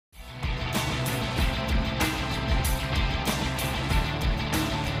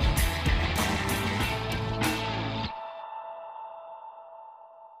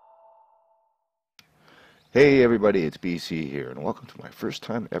Hey everybody, it's BC here, and welcome to my first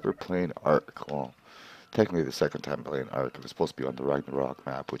time ever playing ARK. Well, technically the second time playing ARK. It was supposed to be on the Ragnarok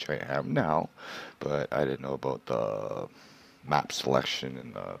map, which I am now, but I didn't know about the map selection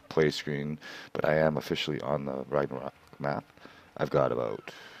and the play screen. But I am officially on the Ragnarok map. I've got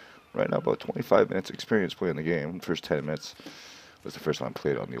right now, about 25 minutes experience playing the game. The first 10 minutes was the first time I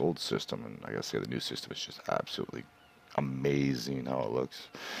played on the old system, and I gotta say the new system is just absolutely amazing how it looks.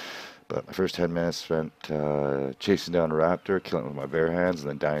 But my first 10 minutes spent chasing down a raptor, killing it with my bare hands, and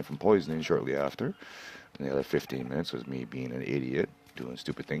then dying from poisoning shortly after. And the other 15 minutes was me being an idiot, doing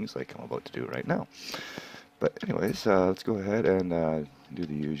stupid things like I'm about to do right now. But anyways, let's go ahead and do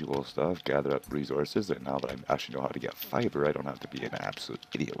the usual stuff, gather up resources. And now that I actually know how to get fiber, I don't have to be an absolute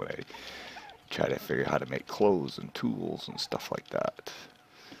idiot when I try to figure out how to make clothes and tools and stuff like that.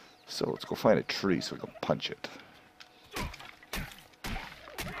 So let's go find a tree so we can punch it.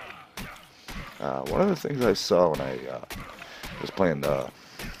 One of the things I saw when I was playing the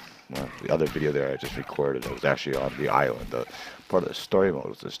other video there I just recorded, I was actually on the island. The part of the story mode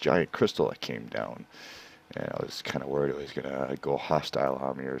was this giant crystal that came down, and I was kind of worried it was gonna go hostile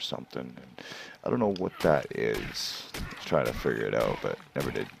on me or something. And I don't know what that is. I was trying to figure it out, but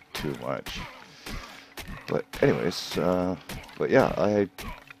never did too much. But anyways, but yeah, I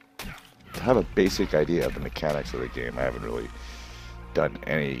have a basic idea of the mechanics of the game. I haven't really done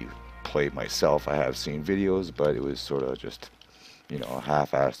any play myself. I have seen videos, but it was sort of just,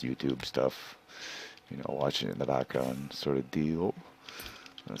 half-assed YouTube stuff, watching it in the background sort of deal.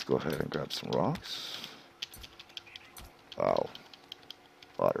 Let's go ahead and grab some rocks. Wow,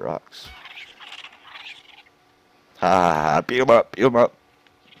 a lot of rocks. Ha! Beat him up! Beat him up!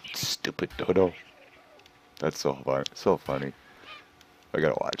 Stupid dodo. That's so fun. So funny. I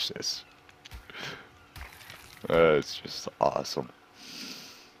gotta watch this. It's just awesome.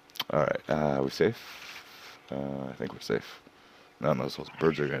 Alright, we safe? I think we're safe. None of those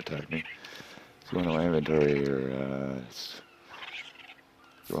birds are going to attack me. Let's go into my inventory here. Let's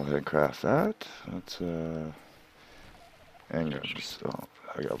go ahead and craft that. Let's, handguns. Oh,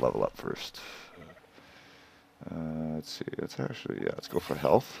 I gotta level up first. Let's see, let's go for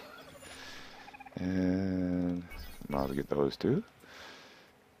health. And now to get those two.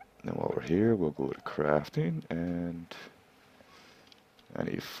 And then while we're here, we'll go to crafting, and I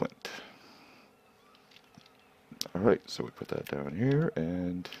need flint. Alright, so we put that down here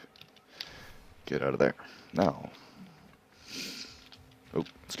and get out of there. Now, oh,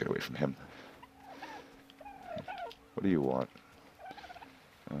 let's get away from him. What do you want?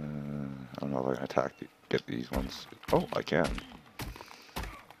 I don't know if I can get these ones. Oh, I can.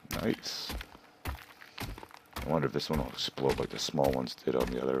 Nice. I wonder if this one will explode like the small ones did on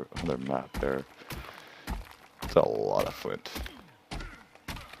the other map there. It's a lot of flint.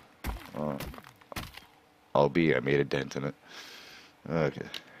 I made a dent in it. Okay,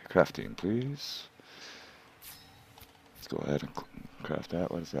 crafting, please. Let's go ahead and craft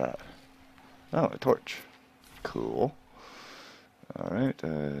that. What is that? Oh, a torch. Cool. Alright,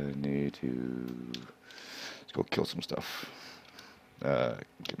 I need to... Let's go kill some stuff.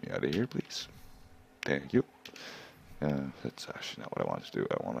 Get me out of here, please. Thank you. That's actually not what I wanted to do.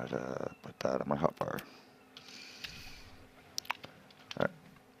 I wanted to put that on my hotbar. Alright,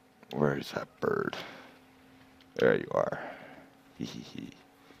 where is that bird? There you are. Hee hee hee.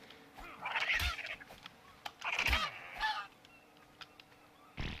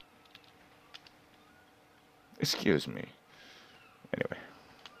 Excuse me.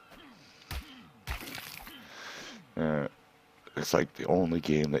 Anyway. It's like the only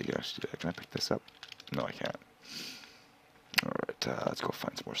game that you actually do that. Can I pick this up? No, I can't. Alright, let's go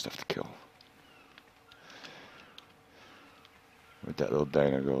find some more stuff to kill. Where'd that little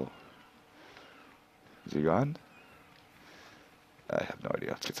dino go? Is he gone? I have no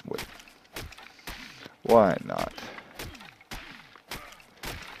idea. Let's get some wood. Why not?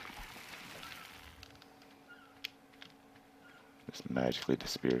 This magically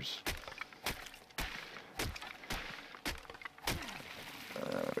disappears.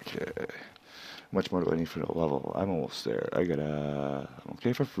 Okay. How much more do I need for the level? I'm almost there. I'm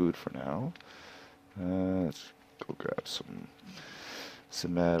okay for food for now. Let's go grab some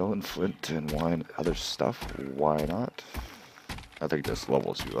metal and flint and wine, other stuff. Why not? I think this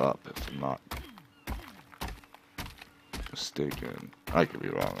levels you up, if I'm not mistaken. I could be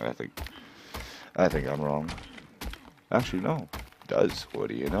wrong. I think I'm wrong. Actually, no. It does. What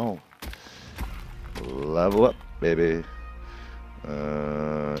do you know? Level up, baby.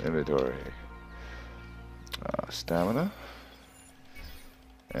 Inventory. Stamina.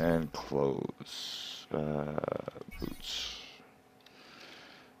 And clothes. Boots.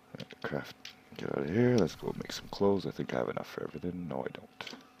 Craft. get out of here. Let's go make some clothes. I think I have enough for everything. No, I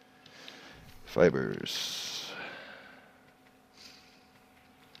don't. Fibers.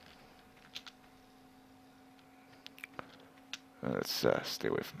 Let's stay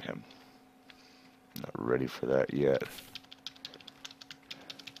away from him. Not ready for that yet.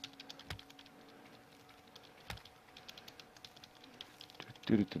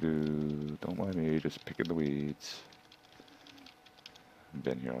 Don't mind me, just picking the weeds.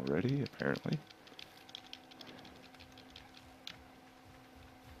 Been here already, apparently.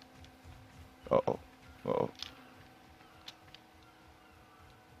 Uh-oh. Uh-oh.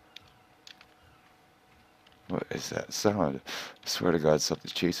 What is that sound? I swear to God,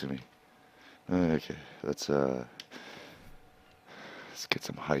 something's chasing me. Okay, let's get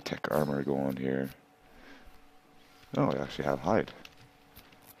some high-tech armor going here. Oh, I actually have hide.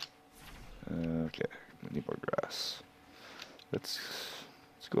 Okay, we need more grass. Let's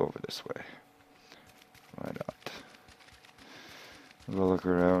go over this way. Why not? We'll look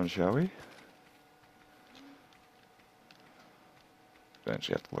around, shall we?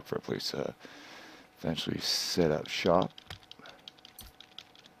 Eventually have to look for a place to eventually set up shop.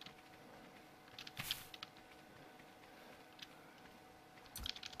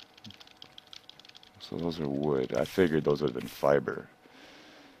 So those are wood. I figured those would have been fiber,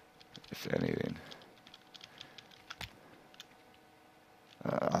 if anything.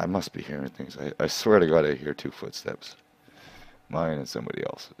 I must be hearing things. I swear to God I hear two footsteps. Mine and somebody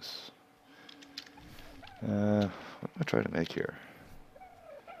else's. What am I trying to make here?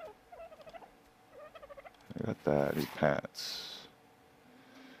 I got that. I need pants.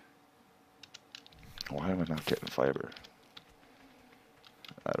 Why am I not getting fiber?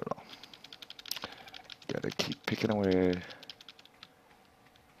 I don't know. Gotta keep picking away.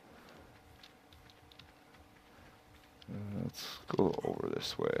 Let's go over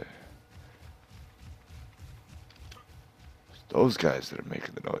this way. It's those guys that are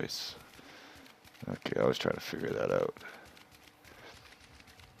making the noise. Okay, I was trying to figure that out.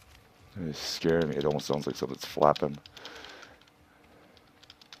 It's scaring me. It almost sounds like something's flapping.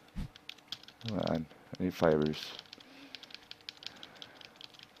 Come on, I need fibers.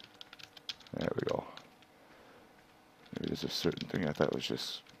 There we go. Maybe there's a certain thing I thought was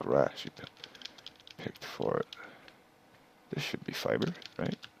just grass you picked for it. This should be fiber,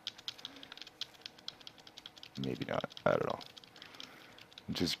 right? Maybe not. I don't know.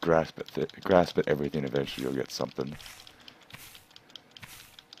 Just grasp at everything. Eventually, you'll get something.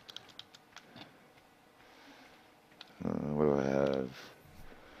 What do I have?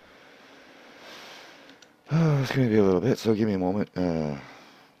 Oh, it's gonna be a little bit. So give me a moment. Let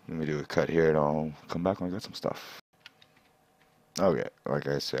me do a cut here, and I'll come back when I got some stuff. Okay, like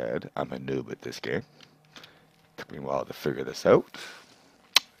I said, I'm a noob at this game. Took me a while to figure this out.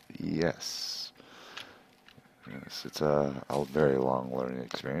 Yes, it's a very long learning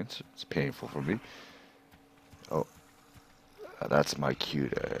experience. It's painful for me. Oh, that's my cue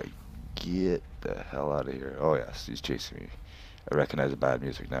to get the hell out of here. Oh yes, he's chasing me. I recognize the bad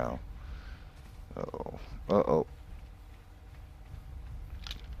music now. Uh-oh. Uh-oh.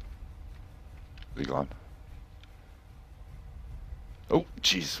 Is he gone? Oh,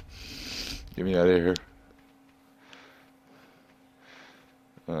 jeez. Get me out of here.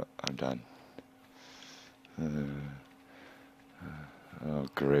 I'm done. Oh,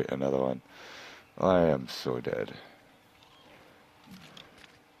 great, another one. I am so dead.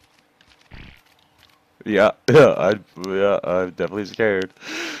 Yeah, I'm definitely scared.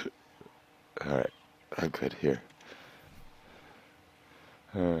 Alright, I'm good here.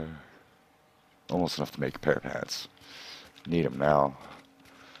 Almost enough to make a pair of pants. Need them now.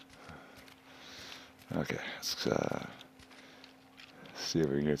 Okay, let's see if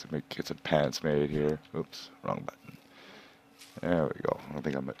we can get some pants made here. Oops, wrong button. There we go. I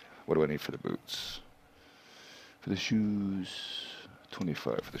think what do I need for the boots? For the shoes,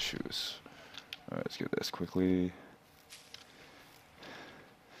 25 for the shoes. Alright, let's get this quickly.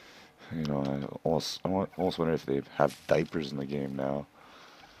 You know, I almost wonder if they have diapers in the game now.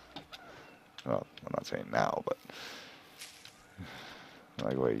 Well, I'm not saying now, but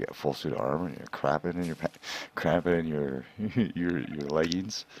like where you get a full suit of armor and you're cramping in your your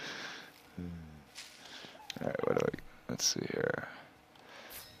leggings. Alright, what do let's see here.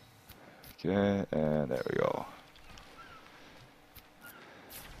 Okay, and there we go.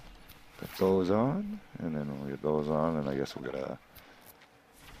 Put those on, and then we'll get those on, and I guess we'll get a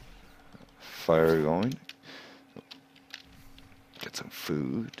fire going. Get some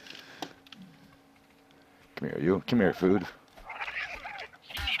food. Come here, you. Come here, food.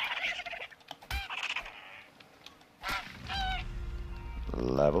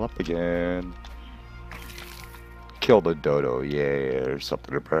 Level up again. Killed a dodo, yay, there's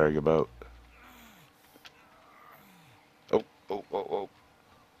something to brag about. Oh, oh, oh, oh.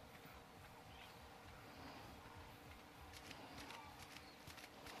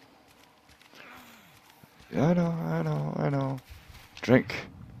 Yeah, I know. Drink.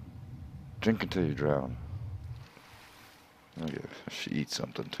 Drink until you drown. Okay, I should eat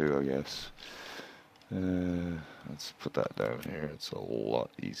something too, I guess. Let's put that down here. It's a lot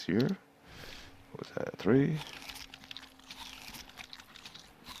easier. What was that? 3.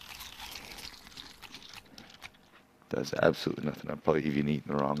 Does absolutely nothing. I'm probably even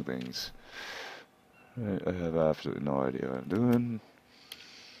eating the wrong things. I have absolutely no idea what I'm doing.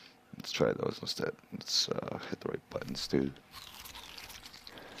 Let's try those instead. Let's hit the right buttons too.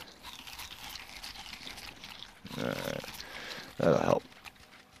 Alright, that'll help.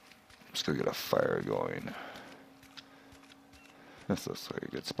 Just gonna get a fire going. This looks like a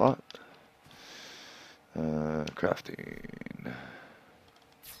good spot. Crafting.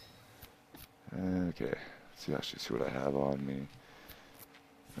 Okay, let's actually see what I have on me.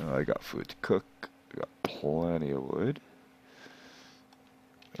 I got food to cook. I got plenty of wood.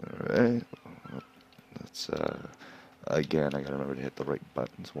 Alright, let's again, I gotta remember to hit the right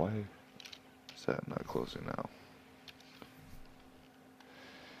buttons. Why is that not closing now?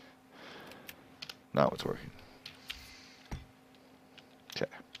 Now it's working.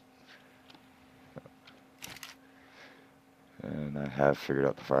 Okay. And I have figured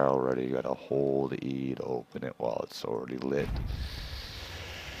out the fire already. You gotta hold E to open it while it's already lit.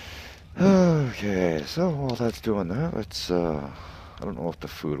 Okay, so while that's doing that, let's I don't know if the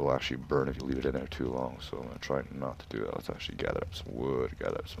food will actually burn if you leave it in there too long, so I'm gonna try not to do that. Let's actually gather up some wood,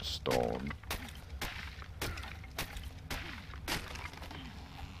 gather up some stone.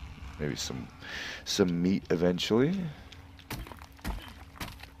 Maybe some meat eventually.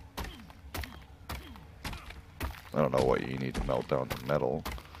 I don't know what you need to melt down the metal.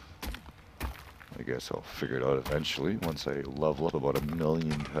 I guess I'll figure it out eventually once I level up about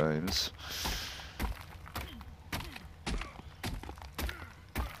 1,000,000 times.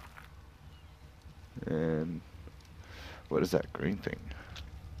 And what is that green thing?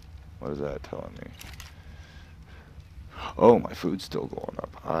 What is that telling me? Oh, my food's still going up.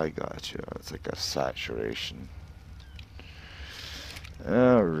 I gotcha. It's like a saturation.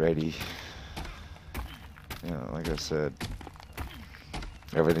 Alrighty. Yeah, like I said,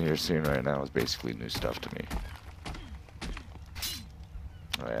 everything you're seeing right now is basically new stuff to me.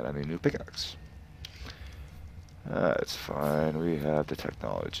 And I need a new pickaxe. It's fine. We have the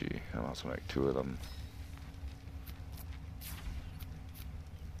technology. I'll also make 2 of them.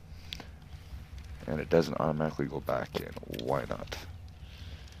 And it doesn't automatically go back in. Why not?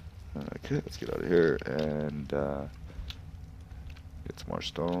 Okay, let's get out of here and get some more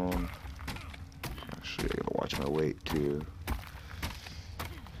stone. Actually, I gotta watch my weight too.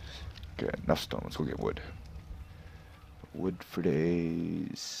 Okay, enough stone. Let's go get wood. Wood for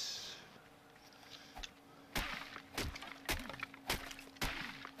days.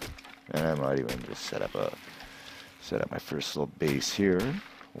 And I might even just set up my first little base here.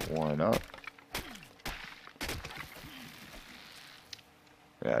 Why not?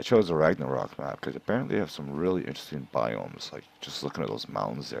 Yeah, I chose the Ragnarok map because apparently they have some really interesting biomes. Like, just looking at those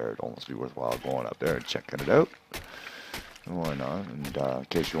mountains there, it'd almost be worthwhile going up there and checking it out. Why not? And in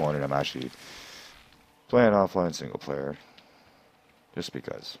case you're wondering, I'm actually playing offline single player. Just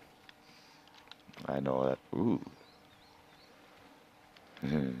because. I know that. Ooh.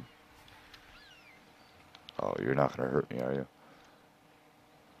 Oh, you're not going to hurt me, are you?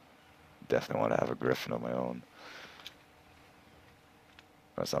 Definitely want to have a griffin of my own.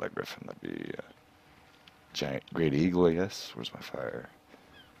 That's not a griffin, that'd be a giant great eagle, I guess. Where's my fire?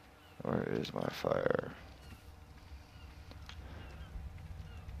 Where is my fire?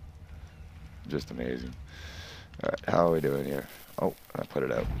 Just amazing. Alright, how are we doing here? Oh, I put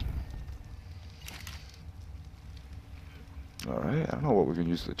it out. Alright, I don't know what we can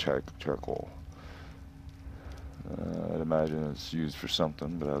use the charcoal. I'd imagine it's used for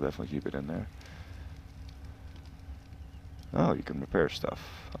something, but I'll definitely keep it in there. Oh, you can repair stuff.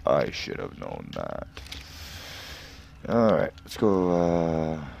 I should have known that. Alright, let's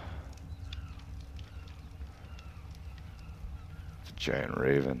go, it's a giant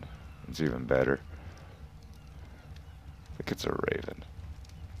raven. It's even better. I think it's a raven.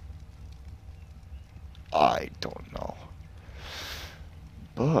 I don't know.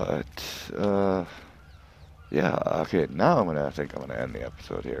 But, yeah, okay, now I think I'm gonna end the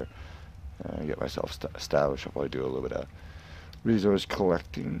episode here. Get myself established. I'll probably do a little bit of resource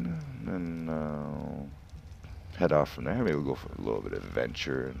collecting, and head off from there. Maybe we'll go for a little bit of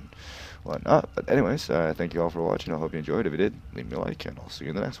adventure and whatnot. But anyways, thank you all for watching. I hope you enjoyed. If you did, leave me a like, and I'll see you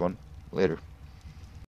in the next one. Later.